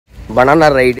banana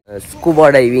ride, scuba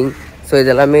diving. So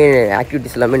இதெல்லாமே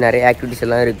activities எல்லாமே நிறைய ஆக்டிவிட்டிஸ்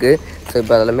எல்லாம் இருக்குது. ஸோ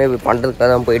இப்போ அதெல்லாமே பண்ணுறதுக்காக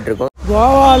தான் போயிட்டுருக்கோம்.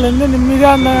 கோவாலேருந்து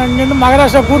நிம்மதியாக அந்த அங்கேருந்து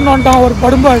மகாராஷ்டிரா கூட்டின்னு வந்துட்டோம். ஒரு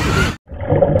படும்பா இருக்குது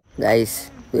கைஸ்,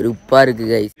 வெறுப்பாக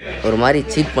இருக்குது கைஸ். ஒரு மாதிரி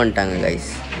சீட் பண்ணிட்டாங்க கைஸ்.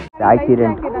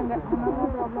 ஆக்சிடென்ட்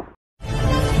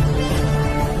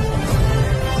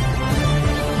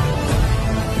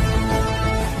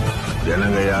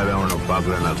ஜனங்க யாரும் அவனை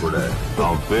பார்க்கலன்னா கூட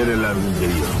அவன் பேர் எல்லாருக்கும்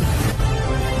தெரியும்.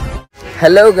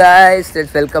 Hello guys,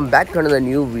 let's welcome back to another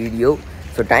new video.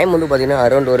 So time வந்து பார்த்திங்கன்னா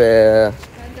அரௌண்ட் ஒரு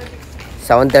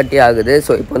 7:30 ஆகுது.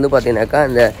 ஸோ இப்போ வந்து பார்த்தீங்கன்னாக்கா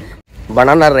இந்த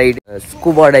banana ride,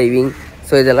 scuba diving,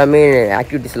 so இதெல்லாமே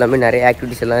ஆக்டிவிட்டிஸ் எல்லாமே நிறைய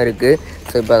ஆக்டிவிட்டிஸ் எல்லாம் இருக்குது.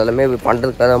 ஸோ இப்போ அதெல்லாமே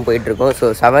பண்ணுறதுக்காக தான் போயிட்டுருக்கோம். ஸோ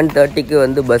 7:30க்கு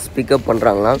வந்து பஸ் பிக்கப்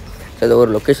பண்ணுறாங்களாம். ஸோ இது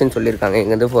ஒரு லொக்கேஷன் சொல்லியிருக்காங்க.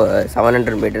 இங்கேருந்து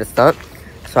 700 மீட்டர்ஸ் தான்.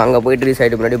 ஸோ அங்கே போய்ட்டு ரீச்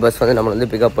ஆகிட்டு முன்னாடி பஸ் வந்து நம்மளை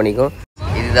வந்து பிக்கப் பண்ணிக்கும்.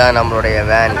 இதுதான் நம்மளுடைய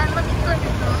வேன்.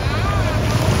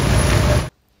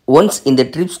 ஒன்ஸ் இந்த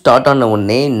ட்ரிப் ஸ்டார்ட் ஆன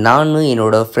உடனே நானும்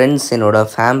என்னோடய ஃப்ரெண்ட்ஸ், என்னோடய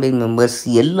ஃபேமிலி மெம்பர்ஸ்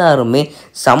எல்லாருமே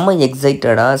செம்ம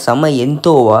எக்ஸைட்டடாக, செம்ம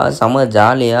எந்தோவாக, செம்ம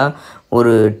ஜாலியாக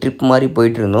ஒரு ட்ரிப் மாதிரி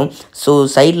போயிட்டுருந்தோம். ஸோ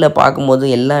சைடில் பார்க்கும்போது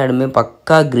எல்லா இடமே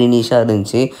பக்கா க்ரீனிஷாக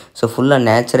இருந்துச்சு. ஸோ ஃபுல்லாக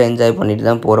நேச்சரை என்ஜாய் பண்ணிட்டு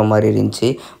தான் போகிற மாதிரி இருந்துச்சு.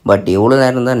 பட் எவ்வளோ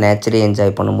நேரம் தான் நேச்சரே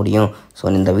என்ஜாய் பண்ண முடியும்?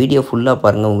 ஸோ இந்த வீடியோ ஃபுல்லாக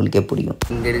பாருங்கள், உங்களுக்கே பிடிக்கும்.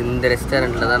 இந்த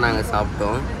ரெஸ்டாரண்ட்டில் தான் நாங்கள்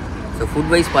சாப்பிட்டோம். ஸோ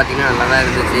ஃபுட் வைஸ் பார்த்தீங்கன்னா நல்லா தான்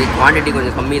இருந்துச்சு. குவான்டிட்டி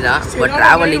கொஞ்சம் கம்மி தான், பட்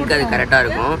ட்ராவலிங்க்கு அது கரெக்டாக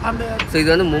இருக்கும். ஸோ இது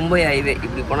வந்து மும்பை ஹைவே.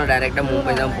 இப்படி போனால் டைரெக்டாக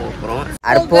மும்பை தான் போக போகிறோம்.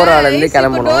 அர்போராலேருந்து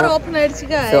கிளம்பணும்.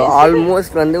 ஸோ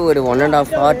ஆல்மோஸ்ட் வந்து ஒரு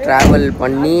 1.5 hour ட்ராவல்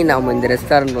பண்ணி நம்ம இந்த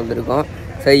ரெஸ்டாரண்ட் வந்திருக்கோம்.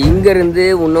 ஸோ இங்கேருந்து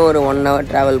இன்னும் ஒரு 1 hour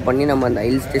ட்ராவல் பண்ணி நம்ம அந்த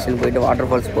ஹில் ஸ்டேஷன் போயிட்டு வாட்டர்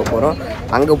ஃபால்ஸ் போக போகிறோம்.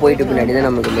 அங்கே போயிட்டு பின்னாடி தான்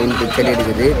நமக்கு மெயின் பிக்சர்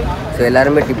இருக்குது. ஸோ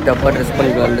எல்லாருமே டிப் டாப்பாக ட்ரெஸ்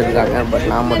பண்ணிட்டு வந்துருக்காங்க. பட்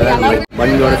நான் மட்டும் தான்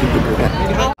வண்டியோட சுற்றிட்டு இருக்கேன்.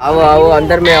 ஆவோ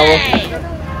अंदर में आओ.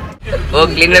 वो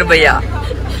क्लीनर भैया,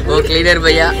 वो क्लीनर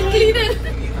भैया,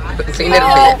 क्लीनर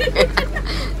भैया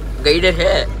गाइडर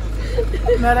है,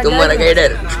 तुम्हारा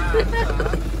गाइडर.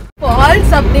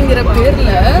 ஃபால்ஸ் அப்படிங்கிற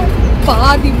பேர்ல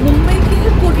பாதி மும்பைக்கு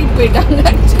கூட்டிட்டு போயிட்டாங்க.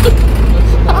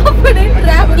 அப்படியே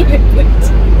டிராவல்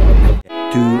ஆயிடுச்சு.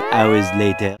 2 hours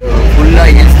later ஃபுல்லா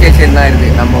ஹில் ஸ்டேஷன் தான்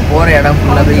இருக்குது. நம்ம போகிற இடம்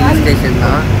ஃபுல்லாகவே ஹில் ஸ்டேஷன்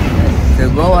தான். ஸோ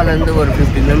கோவாலேருந்து ஒரு 50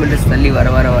 kilometers தள்ளி வர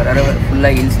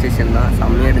ஃபுல்லாக ஹில் ஸ்டேஷன் தான்.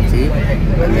 செம்மையாக இருந்துச்சு.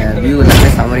 அந்த வியூ எல்லாமே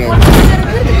செம்மையாக இருந்துச்சு.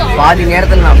 பாதி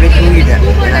நேரத்தில் நான் அப்படியே தூங்கிட்டேன்.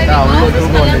 எனக்கு அவ்வளோ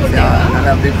தூக்கம் வந்துச்சு. அதனால்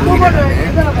அப்படியே தூங்கிட்டேன்.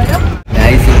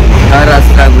 கைஸ்,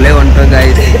 மகாராஷ்டிராக்குள்ளே வந்துட்டோம்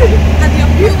கைஸ்.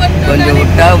 கொஞ்சம்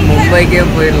விட்டா மும்பைக்கே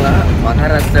போயிடலாம்.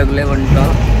 மகாராஷ்டிராக்குள்ளே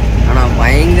வந்துட்டோம். ஆனால்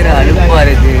பயங்கர அலுப்பாக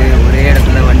இருக்குது ஒரே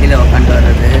இடத்துல வண்டியில் உக்காந்து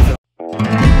வர்றது.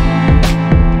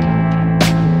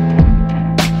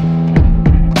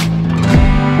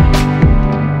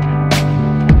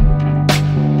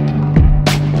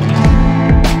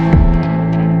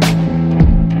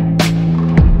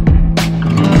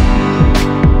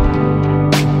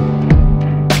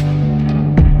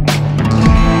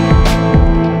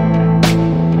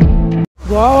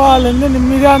 கோவாலேருந்து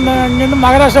நிம்மதியாக அந்த அங்கேருந்து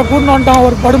மகாராஷ்டிரா கூட்டின்னு வந்துட்டோம்.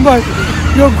 ஒரு படும்பா இருக்குது.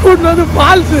 இங்கே கூட்டின்னு வந்து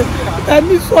ஃபால்ஸு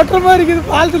தண்ணி சொட்டுற மாதிரி இருக்குது.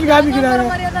 ஃபால்ஸுன்னு காமிக்கிறாங்க.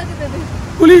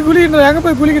 குளின்ற எங்கே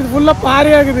போய் குளிக்கிறது? ஃபுல்லாக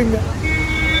பாறையாக இருக்குது இங்கே.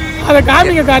 அதை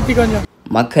காமிங்க கார்த்தி கொஞ்சம்.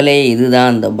 மக்களே,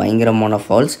 இதுதான் அந்த பயங்கரமான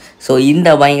ஃபால்ஸ். ஸோ இந்த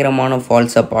பயங்கரமான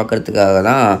ஃபால்ஸை பார்க்குறதுக்காக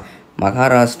தான்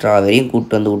மகாராஷ்டிரா வரையும்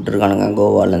கூப்பிட்டு வந்து விட்டுருக்கானுங்க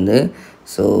கோவாலேருந்து.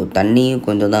 ஸோ தண்ணியும்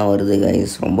கொஞ்சம் தான் வருது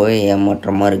கைஸ். ரொம்பவே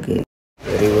ஏமாற்றமாக இருக்குது.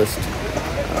 Very worst.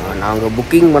 நாங்கள்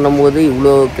புக்கிங் பண்ணும்போது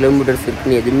இவ்வளோ கிலோமீட்டர்ஸ்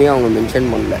இருக்குன்னு எதுவுமே அவங்க மென்ஷன்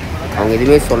பண்ணல. அவங்க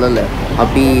எதுவுமே சொல்லலை.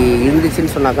 அப்படி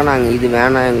இருந்துச்சுன்னு சொன்னாக்கா நாங்கள் இது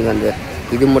வேணாம், எங்களுக்கு அந்த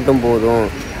இது மட்டும் போதும்,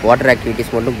 வாட்டர்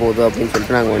ஆக்டிவிட்டீஸ் மட்டும் போதும் அப்படின்னு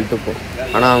சொல்லிட்டு நாங்கள் வந்துட்டுப்போம்.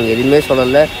 ஆனால் அவங்க எதுவுமே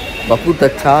சொல்லலை. பக்கு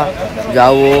தச்சா,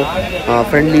 ஜாவோ,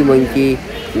 ஃப்ரெண்ட்லி மங்கி,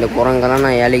 இந்த குரங்கெல்லாம்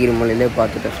நான் ஏலகிரி மலையிலே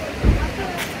பார்த்துட்டேன்.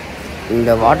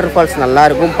 இந்த வாட்டர் ஃபால்ஸ்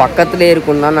நல்லாயிருக்கும், பக்கத்துலேயே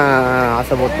இருக்குன்னு தான் நான்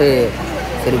ஆசைப்பட்டு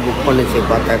சரி புக் பண்ணிச்சு.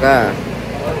 பார்த்தாக்கா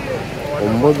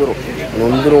ரொம்ப தூரம்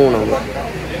நொந்துரும். நம்ம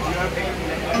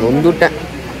நொந்துட்டேன்.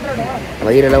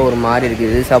 வயிறெல்லாம் ஒரு மாதிரி இருக்குது.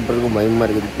 இது சாப்பிட்றதுக்கு பயமாக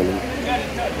இருக்குது.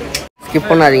 ஸ்கிப்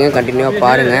பண்ணாதீங்க, கண்டினியூவாக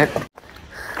பாருங்கள்.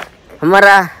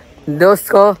 हमारा दोस्त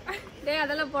को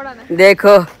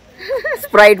देखो,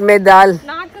 स्प्राइट में दाल,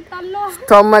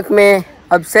 स्टमक में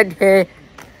अपसेट है.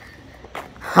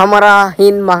 हमारा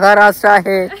इन महाराष्ट्र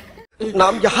है.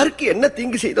 நாம் யாருக்கு என்ன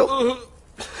தீங்கு செய்தோம்?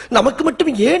 நமக்கு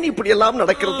மட்டும் ஏன் இப்படி எல்லாம்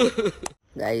நடக்கிறது?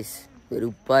 கைஸ்,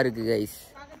 வெறுப்பாக இருக்குது கைஸ்.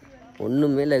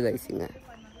 ஒன்றுமே இல்லை கைஸுங்க.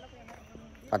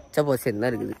 பச்சை பசேன்னு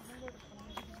தான் இருக்குது.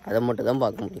 அதை மட்டும் தான்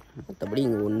பார்க்க முடியும். மற்றபடி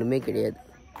இங்கே ஒன்றுமே கிடையாது.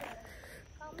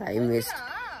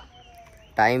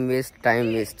 Time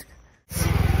waste.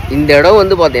 இந்த இடம்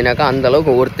வந்து பார்த்தீங்கன்னாக்கா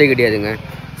அந்தளவுக்கு ஒர்த்தே கிடையாதுங்க.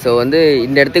 ஸோ வந்து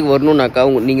இந்த இடத்துக்கு வரணுன்னாக்கா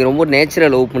நீங்கள் ரொம்ப நேச்சரை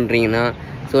லவ் பண்ணுறீங்கன்னா,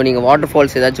 ஸோ நீங்கள் வாட்டர்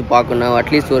ஃபால்ஸ் ஏதாச்சும் பார்க்கணும்,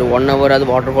 அட்லீஸ்ட் ஒரு 1 hour அது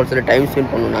வாட்டர் ஃபால்ஸில் டைம்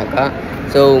ஸ்பெண்ட் பண்ணணுன்னாக்கா,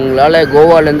 ஸோ உங்களால்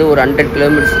கோவாலேருந்து ஒரு 100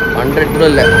 கிலோமீட்டர்ஸ் 100 கூட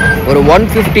இல்லை ஒரு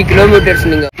 150 கிலோமீட்டர்ஸ்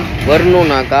நீங்கள்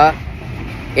வரணுன்னாக்கா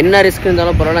என்ன ரிஸ்க்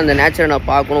இருந்தாலும் பரவாயில்ல, அந்த நேச்சரை நான்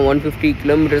பார்க்கணும், 150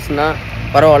 கிலோமீட்டர்ஸ்னால்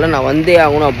பரவாயில்ல, நான் வந்தே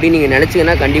ஆகணும் அப்படின்னு நீங்கள்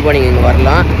நினச்சிங்கன்னா கண்டிப்பாக நீங்கள் இங்கே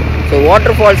வரலாம். ஸோ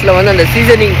வாட்டர் ஃபால்ஸில் வந்து அந்த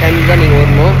சீசனிங் டைம் தான் நீங்கள்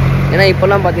வரணும். ஏன்னா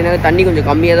இப்போல்லாம் பார்த்தீங்கன்னா தண்ணி கொஞ்சம்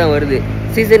கம்மியாக தான் வருது.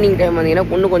 சீசனிங் டைம் வந்தீங்கன்னா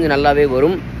இன்னும் கொஞ்சம் நல்லாவே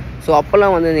வரும். ஸோ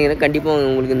அப்போல்லாம் வந்திருந்தீங்கன்னா கண்டிப்பாக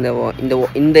உங்களுக்கு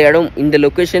இந்த இடம், இந்த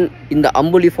லொக்கேஷன், இந்த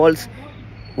அம்புலி falls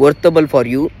worthable for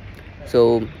you. So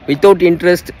without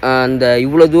interest அந்த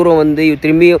இவ்வளோ தூரம் வந்து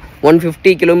திரும்பி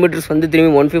 150 கிலோமீட்டர்ஸ் வந்து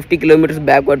திரும்பி 150 கிலோமீட்டர்ஸ்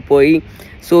பேக்வர்ட் போய்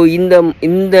ஸோ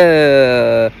இந்த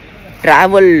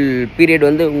ட்ராவல் பீரியட்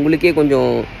வந்து உங்களுக்கே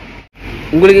கொஞ்சம்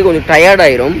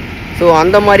டயர்டாயிரும். ஸோ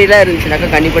அந்த மாதிரிலாம் இருந்துச்சுனாக்கா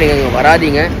கண்டிப்பாக நீங்கள் அங்கே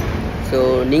வராதிங்க. ஸோ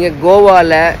நீங்கள்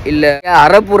கோவாவில் இல்லை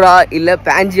அரப்புரா இல்லை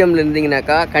பேஞ்சியமில்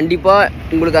இருந்தீங்கனாக்கா கண்டிப்பாக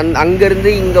உங்களுக்கு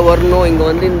அங்கேருந்து இங்கே வரணும், இங்கே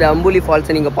வந்து இந்த அம்புலி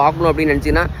ஃபால்ஸை நீங்கள் பார்க்கணும் அப்படின்னு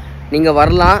நினச்சிங்கன்னா நீங்கள்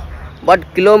வரலாம். பட்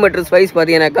கிலோமீட்டர்ஸ் வைஸ்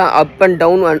பார்த்தீங்கன்னாக்கா அப் அண்ட்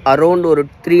டவுன் அரௌண்ட் ஒரு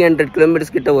 300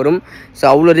 கிலோமீட்டர்ஸ் கிட்ட வரும். ஸோ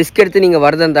அவ்வளோ ரிஸ்க் எடுத்து நீங்கள்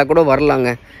வரதா இருந்தால் கூட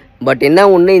வரலாங்க. பட் என்ன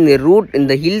ஒன்று, இந்த ரூட்,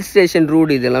 இந்த ஹில் ஸ்டேஷன்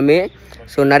ரூட் இது எல்லாமே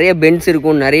ஸோ நிறைய பெண்ட்ஸ்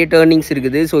இருக்கும், நிறைய டேர்னிங்ஸ்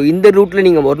இருக்குது. ஸோ இந்த ரூட்டில்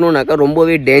நீங்கள் வரணுன்னாக்கா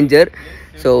ரொம்பவே டேஞ்சர்.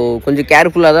 ஸோ கொஞ்சம்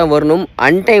கேர்ஃபுல்லாக தான் வரணும்.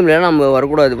 அன்டைமில் நம்ம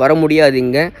வர முடியாது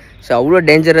இங்கே. ஸோ அவ்வளோ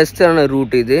டேஞ்சரஸான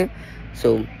ரூட் இது. ஸோ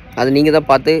அது நீங்கள் தான்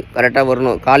பார்த்து கரெக்டாக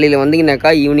வரணும். காலையில்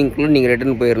வந்தீங்கன்னாக்கா ஈவினிங்குள்ளே நீங்கள்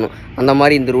ரிட்டர்ன் போயிடணும். அந்த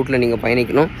மாதிரி இந்த ரூட்டில் நீங்கள்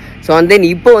பயணிக்கணும். ஸோ அண்ட் தென்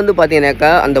இப்போ வந்து பார்த்தீங்கன்னாக்கா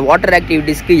அந்த வாட்டர்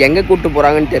ஆக்டிவிட்டீஸ்க்கு எங்கே கூப்பிட்டு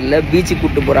போகிறாங்கன்னு தெரியல. பீச்சுக்கு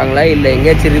கூப்பிட்டு போகிறாங்களா இல்லை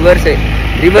எங்கேயாச்சும்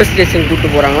ரிவர் ஸ்டேஷன்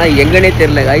கூப்பிட்டு போகிறாங்களா எங்கன்னே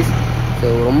தெரில காய்ஸ். ஸோ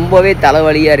ரொம்பவே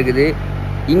தலைவலியாக இருக்குது.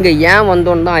 இங்கே ஏன்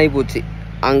வந்தோன்னு தான் ஆகிப்போச்சு.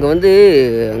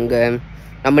 அங்கே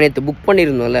நம்ம நேற்று புக்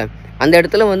பண்ணியிருந்தோம்ல, அந்த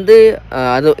இடத்துல வந்து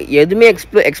அது எதுவுமே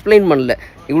எக்ஸ்பிளைன் பண்ணல.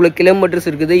 இவ்வளோ கிலோமீட்டர்ஸ்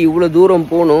இருக்குது, இவ்வளோ தூரம்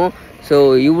போகணும், ஸோ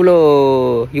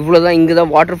இவ்வளோ தான், இங்கே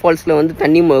தான் வாட்டர் ஃபால்ஸில் வந்து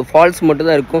தண்ணி ஃபால்ஸ் மட்டும்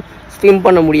தான் இருக்கும், ஸ்விம்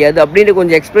பண்ண முடியாது அப்படின்னு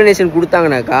கொஞ்சம் எக்ஸ்ப்ளனேஷன்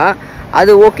கொடுத்தாங்கனாக்கா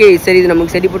அது ஓகே, சரி இது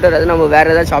நமக்கு சரிப்பட்டு வராது, நம்ம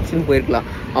வேறு ஏதாச்சும் ஆப்ஷன் போயிருக்கலாம்.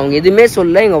 அவங்க எதுவுமே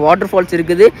சொல்ல, இங்கே வாட்டர் ஃபால்ஸ்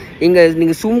இருக்குது, இங்கே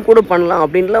நீங்கள் ஸ்விம் கூட பண்ணலாம்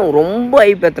அப்படின்லாம் ரொம்ப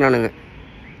ஐப்பேற்றினானுங்க.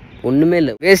 ஒன்றுமே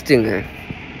இல்லை, வேஸ்ட்டுங்க.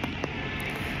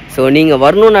 ஸோ நீங்கள்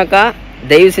வரணுன்னாக்கா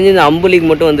தயவு செஞ்சு இந்த அம்புலிக்கு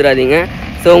மட்டும் வந்துடாதீங்க.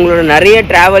 ஸோ உங்களோட நிறைய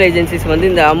ட்ராவல் ஏஜென்சிஸ் வந்து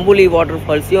இந்த அம்புலி வாட்டர்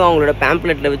ஃபால்ஸையும் அவங்களோட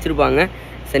பேம்ப்ளெட்டில் வச்சுருப்பாங்க.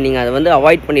 ஸோ நீங்கள் அதை வந்து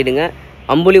அவாய்ட் பண்ணிவிடுங்க.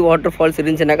 அம்புலி வாட்டர் ஃபால்ஸ்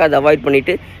இருந்துச்சுனாக்கா அதை அவாய்ட்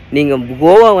பண்ணிவிட்டு நீங்கள்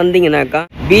கோவா வந்தீங்கன்னாக்கா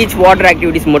பீச் வாட்டர்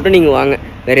ஆக்டிவிட்டீஸ் மட்டும் நீங்கள் வாங்க,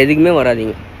 வேறு எதுக்குமே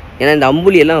வராதிங்க. ஏன்னா இந்த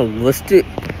அம்புலி எல்லாம் ஃபஸ்ட்டு.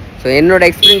 ஸோ என்னோடய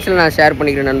எக்ஸ்பீரியன்ஸில் நான் ஷேர்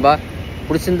பண்ணிக்கிறேன் நண்பா.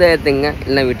 பிடிச்சிருந்தா ஏற்றுங்க,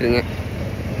 இல்லைனா விட்டுருங்க.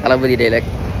 தளபதி டைலாக்.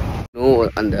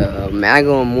 அந்த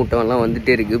மேகம் மூட்டம்லாம்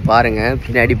வந்துகிட்டே இருக்குது பாருங்கள்,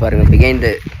 பின்னாடி பாருங்கள்,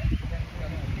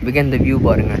 பிகைண்ட் த வியூ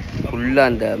பாருங்கள். ஃபுல்லாக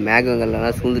அந்த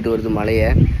மேகங்கள்லாம் சூழ்ந்துட்டு வருது மலையை.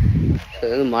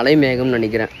 அது மலை மேகம்னு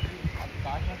நினைக்கிறேன்.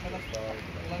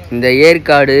 இந்த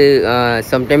ஏற்காடு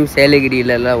சம்டைம்ஸ்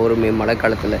சேலகிரியிலலாம் வருமே மழை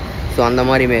காலத்தில். ஸோ அந்த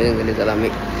மாதிரி மேகங்கள் இதெல்லாமே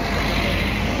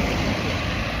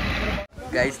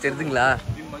கைஸ் தெரியுதுங்களா?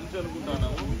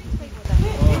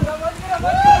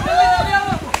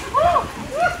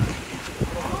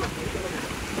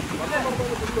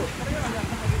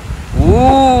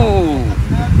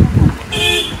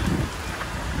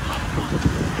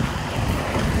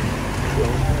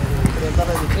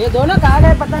 ये दोनों कहाँ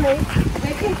गए पता नहीं,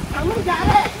 लेकिन हम जा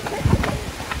रहे हैं.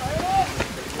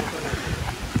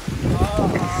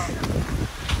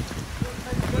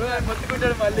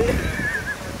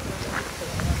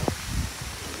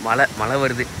 மழை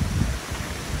வருது.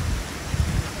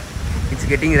 It's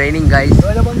getting raining guys.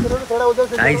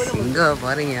 இங்க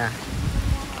பாருங்க,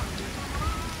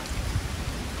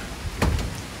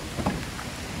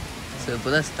 ஸோ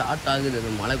இப்போதான் ஸ்டார்ட் ஆகுது,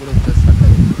 அந்த மழை கூட இப்போ ஸ்டார்ட்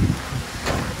ஆகுது.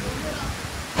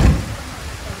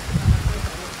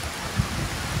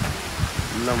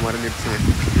 எல்லாம்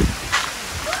மறந்துடுச்சுங்க.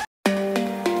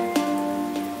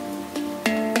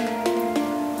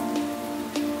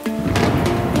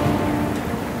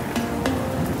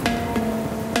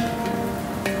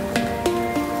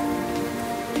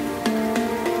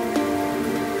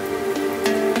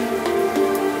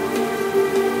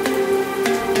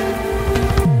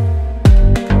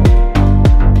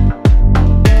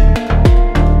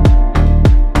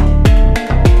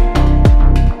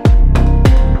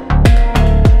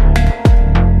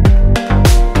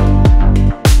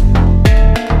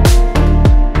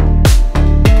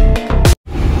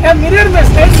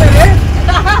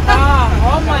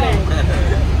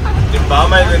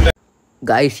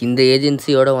 காய்ஸ் இந்த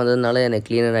ஏஜென்சியோட வந்ததுனால எனக்கு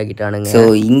கிளீனர் ஆக்கிட்டானுங்க. ஸோ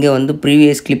இங்கே வந்து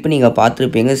ப்ரீவியஸ் கிளிப்பு நீங்கள்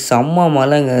பார்த்துருப்பீங்க, செம்ம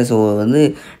மழைங்க. ஸோ வந்து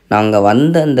நாங்கள்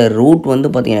வந்த அந்த ரூட் வந்து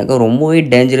பார்த்திங்கனாக்கா ரொம்பவே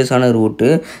டேஞ்சரஸான ரூட்டு.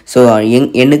 ஸோ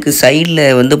எனக்கு சைடில்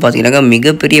வந்து பார்த்திங்கனாக்கா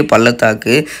மிகப்பெரிய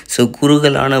பள்ளத்தாக்கு, ஸோ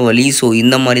குறுகலான வழி, ஸோ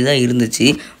இந்த மாதிரி தான் இருந்துச்சு.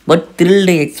 பட்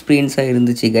த்ரில்டு எக்ஸ்பீரியன்ஸாக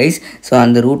இருந்துச்சு கைஸ். ஸோ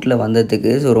அந்த ரூட்டில்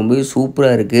வந்ததுக்கு ஸோ ரொம்பவே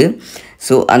சூப்பராக இருக்குது.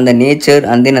 ஸோ அந்த நேச்சர்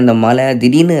அண்ட் தென் அந்த மலை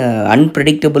திடீர்னு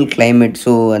அன்பிரடிக்டபிள் கிளைமேட்.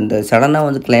 ஸோ அந்த சடனாக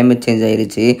வந்து கிளைமேட் சேஞ்ச்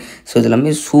ஆகிருச்சு. ஸோ இது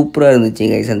எல்லாமே சூப்பராக இருந்துச்சு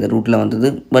கைஸ் அந்த ரூட்டில் வந்தது.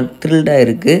 பட் த்ரில்டாக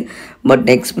இருக்குது. பட்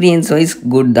எக்ஸ்பீரியன்ஸ் வைஸ்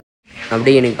குட் தான்.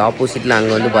 அப்படியே எனக்கு ஆப்போசிட்டில்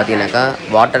அங்கே வந்து பார்த்தீங்கன்னாக்கா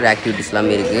வாட்டர் ஆக்டிவிட்டிஸ்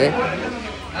எல்லாமே இருக்குது.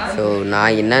 ஸோ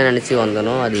நான் என்ன நினச்சி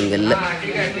வந்தேனோ அது இங்கே இல்லை.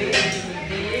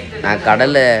 நான்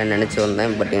கடலை நினச்சி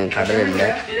வந்தேன், பட் எங்கள் கடல் இல்லை.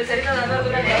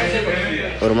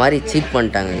 ஒரு மாதிரி சீட்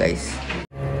பண்ணிட்டாங்க கைஸ்.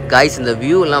 இந்த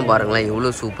வியூலாம் பாருங்களேன்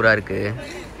எவ்வளோ சூப்பராக இருக்குது.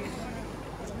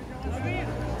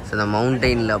 ஸோ அந்த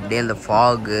மவுண்டெயினில் அப்படியே அந்த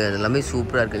ஃபாகு அது எல்லாமே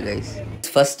சூப்பராக இருக்குது கைஸ்.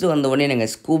 ஃபஸ்ட்டு வந்த உடனே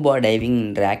நாங்கள் ஸ்கூபா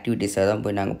டைவிங்ன்ற ஆக்டிவிட்டீஸை தான்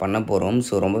போய் நாங்கள் பண்ண போகிறோம்.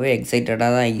 ஸோ ரொம்பவே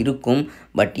எக்ஸைட்டடாக தான் இருக்கும்.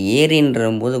 பட் ஏரின்ற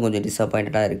போது கொஞ்சம்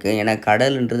டிசப்பாயிண்டடாக இருக்குது. ஏன்னா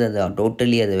கடல்ன்றது அது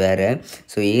டோட்டலி அது வேறு.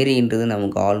 ஸோ ஏரின்றது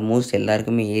நமக்கு ஆல்மோஸ்ட்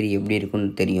எல்லாருக்குமே ஏரி எப்படி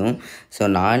இருக்குன்னு தெரியும். ஸோ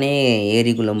நானே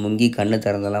ஏரிக்குள்ளே முங்கி கண்ணு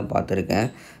திறந்தெல்லாம் பார்த்துருக்கேன்.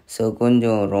 ஸோ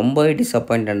கொஞ்சம் ரொம்பவே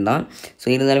டிசப்பாயிண்டட் தான். ஸோ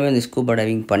இருந்தாலுமே அந்த ஸ்கூபா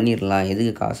டைவிங் பண்ணிடலாம்,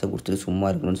 எதுக்கு காசை கொடுத்துட்டு சும்மா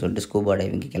இருக்கணும்னு சொல்லிட்டு ஸ்கூபா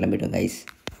டைவிங்க்கு கிளம்பிட்டோம் கைஸ்.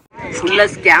 ஃபுல்லாக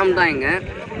ஸ்கேம் தான். இங்கே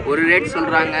ஒரு ரேட்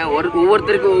சொல்கிறாங்க,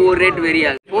 ஒவ்வொருத்தருக்கும் ஒவ்வொரு ரேட் வெரி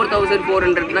ஆகுது.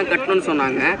 4400 தான் கட்டணும்னு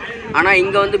சொன்னாங்க. ஆனால்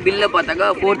இங்கே வந்து பில்லை பார்த்தாக்கா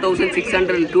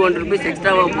 4600 200 ருபீஸ்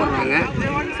எக்ஸ்ட்ராவாக போடுறாங்க.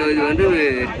 ஸோ இது வந்து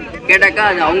கேட்டாக்கா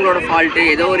அது அவங்களோட ஃபால்ட்டு,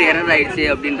 ஏதோ ஒரு எரர் ஆகிடுச்சு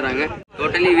அப்படின்றாங்க.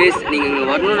 Totally waste. நீங்கள் இங்கே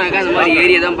வரணுன்னாக்கா அந்த மாதிரி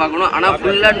ஏரியா தான் பார்க்கணும். ஆனால்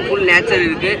ஃபுல் அண்ட் ஃபுல் நேச்சர்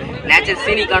இருக்குது. நேச்சர்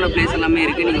சீனிக்கான பிளேஸ் எல்லாமே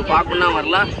இருக்குது. நீங்கள் பார்க்கணுன்னா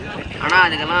வரலாம். ஆனால்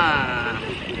அதுக்கெல்லாம்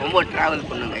ரொம்ப ட்ராவல்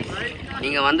பண்ணுங்க.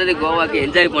 நீங்கள் வந்தது கோவாக்கு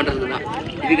என்ஜாய் பண்ணுறது தான்,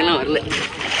 இதுக்கெல்லாம் வரல.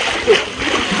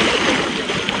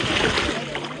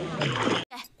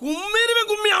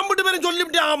 கும்மி ஆம்பிட்டு பேரும்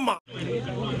சொல்லிவிட்டே. ஆமா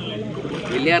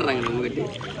விளையாடுறாங்க நம்ம கிட்ட.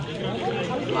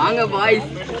 வாங்க பாய்ஸ்,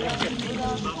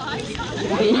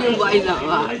 நீயும் பாய் தான்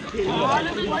வா.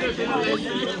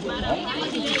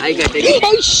 ஐ cut it.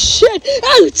 Oh shit!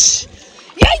 Ouch!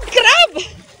 Yay, crab!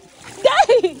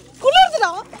 Dang!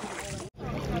 குளிருதுடா.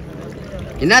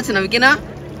 என்னாச்சு நவிக்கனா?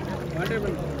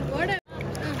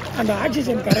 அந்த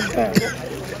ஆக்சிஜன் கரெக்டாக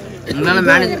உங்களால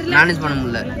மேனேஜ் பண்ண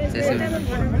முடியல. சரி சரி.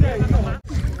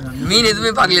 மீன்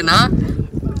எதுவுமே பார்க்கலனா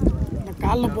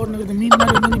காலில் போட்டு மீன்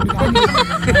மாதிரி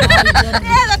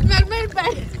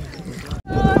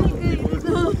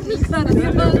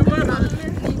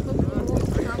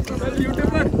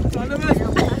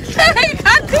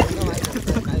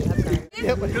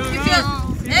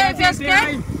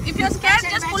If you're scared,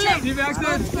 just pull it.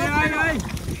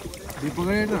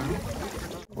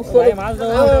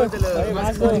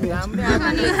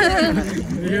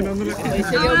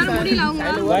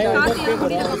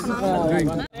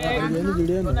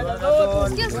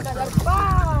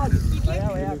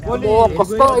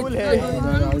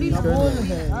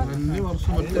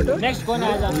 Next कौन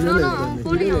आएगा?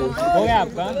 हो गया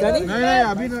आपका? नहीं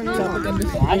अभी नहीं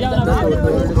आ जाओ ना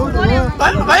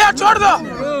भैया छोड़ दो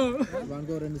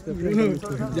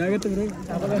जाएगा तो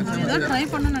ட்ரை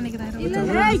பண்ண நினைக்கிறேன்.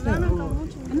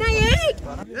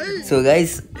 ஸோ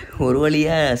கைஸ் ஒரு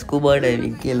வழியாக ஸ்கூபா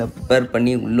டைவிங்க்கு எல்லாம் ப்ரிப்பேர்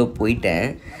பண்ணி உள்ளே போயிட்டேன்.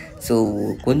 ஸோ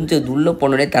கொஞ்சம் உள்ளே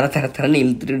போனோடனே தரன்னு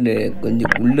இழுத்துட்டு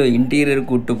கொஞ்சம் உள்ளே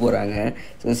இன்டீரியருக்கு விட்டு போகிறாங்க.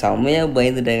 ஸோ செம்மையாக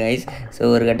பயந்துட்டேன் கைஸ். ஸோ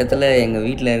ஒரு கட்டத்தில் எங்கள்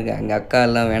வீட்டில் இருக்க எங்கள் அக்கா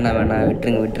எல்லாம் வேணாம்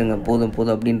விட்டுருங்க போதும்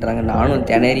அப்படின்றாங்க. நானும்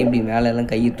திணறி இப்படி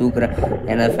மேலெல்லாம் கையை தூக்குறேன்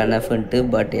என்எஃப்ன்ட்டு.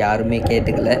 பட் யாருமே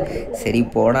கேட்டுக்கல. சரி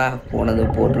போடா போனது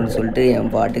போட்டுன்னு சொல்லிட்டு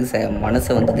என் பாட்டுக்கு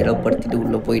மனசை வந்து திடப்படுத்திட்டு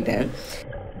உள்ளே போயிட்டேன்.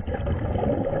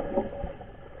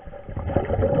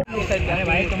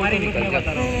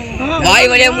 வாய்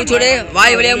வழியா மூச்சு விடு,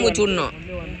 வாய் வழியா மூச்சு விடணும்.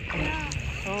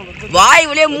 வாய்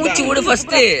வழியா மூச்சு விடு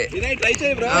ஃபர்ஸ்ட்.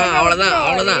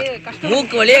 அவ்வளவுதான்.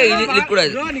 மூக்கு வழியா இழுக்க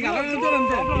கூடாது.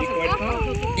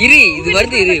 இது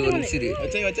வருது ஒரு நிமிஷம்.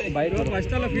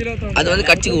 அது வந்து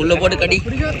கடிச்சுக்கு உள்ள போட்டு கடி.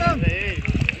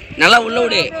 நல்லா உள்ள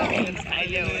விடு.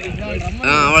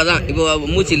 அவ்வளவுதான். இப்போ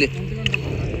மூச்சு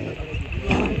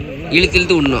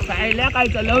இழுத்து விடணும்.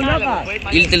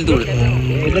 இழுத்து விடு.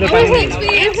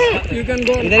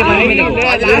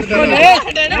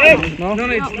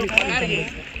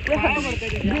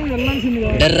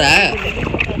 डर रहा है?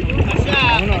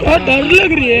 डर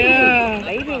लग रही है।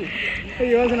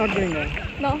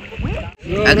 No.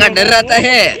 अगर डर रहता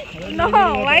है? No,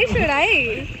 why should I?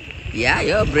 Yeah,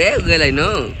 you're a brave girl, I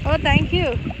know. Oh, thank you.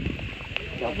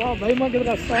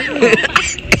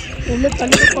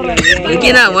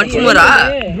 Okay, now once more,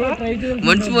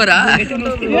 once more.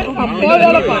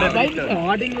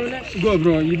 Go,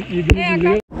 bro.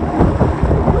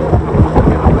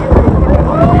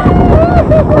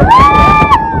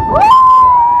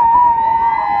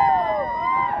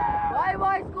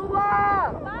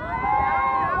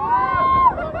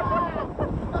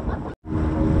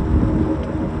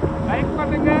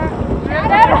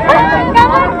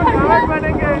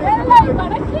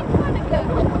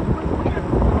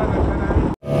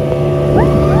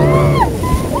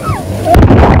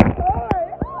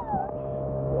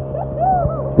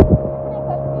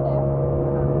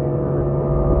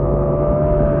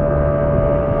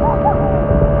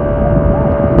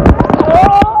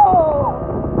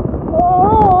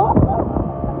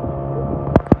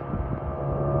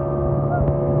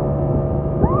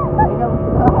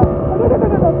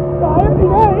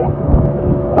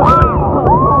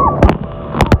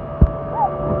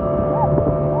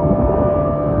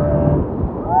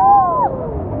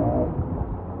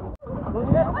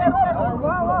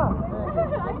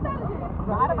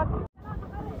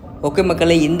 Okay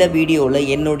மக்களே, இந்த வீடியோவில்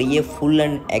என்னுடைய ஃபுல்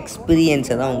அண்ட்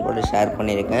எக்ஸ்பீரியன்ஸை தான் உங்களோட ஷேர்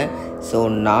பண்ணியிருக்கேன். ஸோ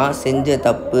நான் செஞ்ச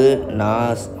தப்பு,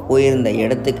 நான் போயிருந்த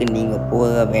இடத்துக்கு நீங்கள்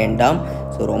போக வேண்டாம்.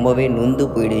 ஸோ ரொம்பவே நொந்து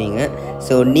போயிடுவீங்க.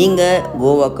 ஸோ நீங்கள்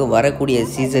கோவாவுக்கு வரக்கூடிய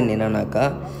சீசன் என்னன்னாக்கா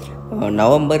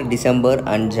November, December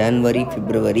and January,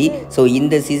 February. So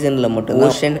இந்த சீசனில் மட்டும்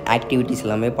ஓஷன் ஆக்டிவிட்டீஸ்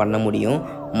எல்லாமே பண்ண முடியும்.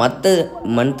 மற்ற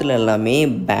மந்தில் எல்லாமே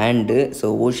பேண்டு. ஸோ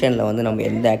ஓஷனில் வந்து நம்ம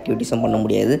எந்த ஆக்டிவிட்டீஸும் பண்ண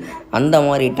முடியாது. அந்த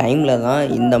மாதிரி டைமில் தான்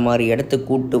இந்த மாதிரி இடத்துக்கு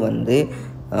கூப்பிட்டு வந்து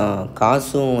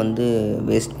காசும் வந்து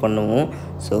வேஸ்ட் பண்ணுவோம்.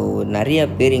 ஸோ நிறையா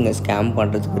பேர் இங்கே ஸ்கேம்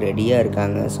பண்ணுறதுக்கு ரெடியாக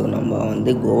இருக்காங்க. ஸோ நம்ம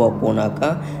வந்து கோவா போனாக்கா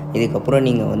இதுக்கப்புறம்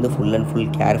நீங்கள் வந்து ஃபுல் அண்ட் ஃபுல்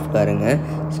கேர்ஃபுல்லாக இருங்க.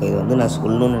 ஸோ இது வந்து நான்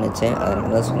சொல்லணும்னு நினச்சேன்,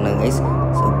 அதனால தான் சொன்னேன் கைஸ்.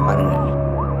 ஸோ பாருங்கள்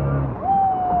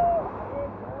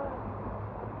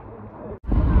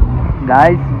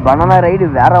கைஸ், பனானா ரைடு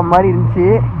வேறு மாதிரி இருந்துச்சு.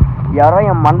 யாரோ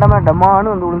என் மண்டமே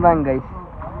டமான்னு வந்து விழுந்தாங்க கைஸ்.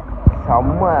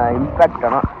 செம்ம இம்பேக்ட்.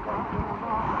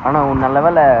 ஆனால் நல்ல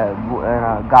வேலை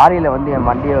காரியில் வந்து என்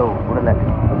வண்டியை விடலை.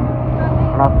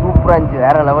 ஆனால் சூப்பராக இருந்துச்சு,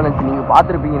 வேறு லெவல் இருந்துச்சு. நீங்கள்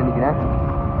பார்த்துருப்பீங்கன்னு நினைக்கிறேன்.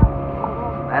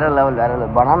 வேறு லெவல்.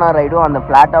 பனானா ரைடும் அந்த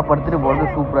ஃப்ளாட்டாக படுத்துட்டு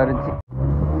போகிறது சூப்பராக இருந்துச்சு.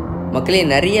 மக்களே,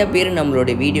 நிறைய பேர்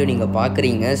நம்மளோட வீடியோ நீங்கள்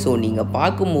பார்க்குறீங்க. ஸோ நீங்கள்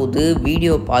பார்க்கும்போது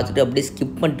வீடியோ பார்த்துட்டு அப்படியே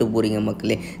ஸ்கிப் பண்ணிட்டு போகிறீங்க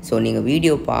மக்களே. ஸோ நீங்கள்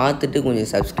வீடியோ பார்த்துட்டு கொஞ்சம்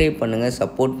சப்ஸ்கிரைப் பண்ணுங்கள்,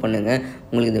 சப்போர்ட் பண்ணுங்கள்.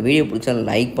 உங்களுக்கு இந்த வீடியோ பிடிச்சா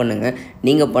லைக் பண்ணுங்கள்.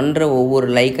 நீங்கள் பண்ணுற ஒவ்வொரு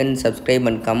லைக் அண்ட் சப்ஸ்கிரைப்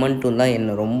அண்ட் கமெண்ட்டும் தான்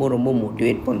என்னை ரொம்ப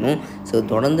மோட்டிவேட் பண்ணும். ஸோ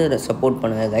தொடர்ந்து சப்போர்ட்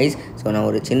பண்ணுங்கள் கைஸ். ஸோ நான்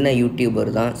ஒரு சின்ன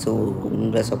யூடியூபர் தான். ஸோ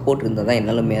உங்கள் சப்போர்ட் இருந்தால் தான்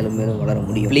என்னால் மேலும் வளர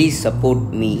முடியும். Please support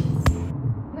me.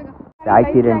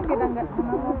 Accident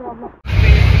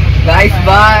guys,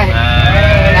 bye.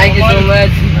 Thank you so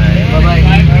much. Bye.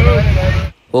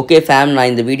 Okay fame, நான்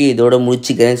இந்த வீடியோ இதோட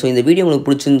முடிச்சுக்கிறேன். ஸோ இந்த வீடியோ உங்களுக்கு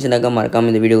பிடிச்சிருந்துச்சுனாக்கா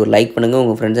மறக்காமல் இந்த வீடியோ ஒரு லைக் பண்ணுங்கள்.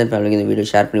 உங்கள் ஃப்ரெண்ட்ஸ் அண்ட் ஃபேமிலிக்கு இந்த வீடியோ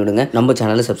ஷேர் பண்ணிவிடுங்க. நம்ம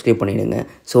சேனலை சப்ஸ்கிரைப் பண்ணிவிடுங்க.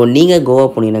 ஸோ நீங்கள் கோவா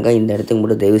போனீங்கன்னாக்கா இந்த இடத்துக்கு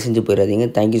மட்டும் தயவு செஞ்சு போயிடாதீங்க.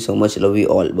 Thank you so much. Love you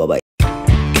all. Bye.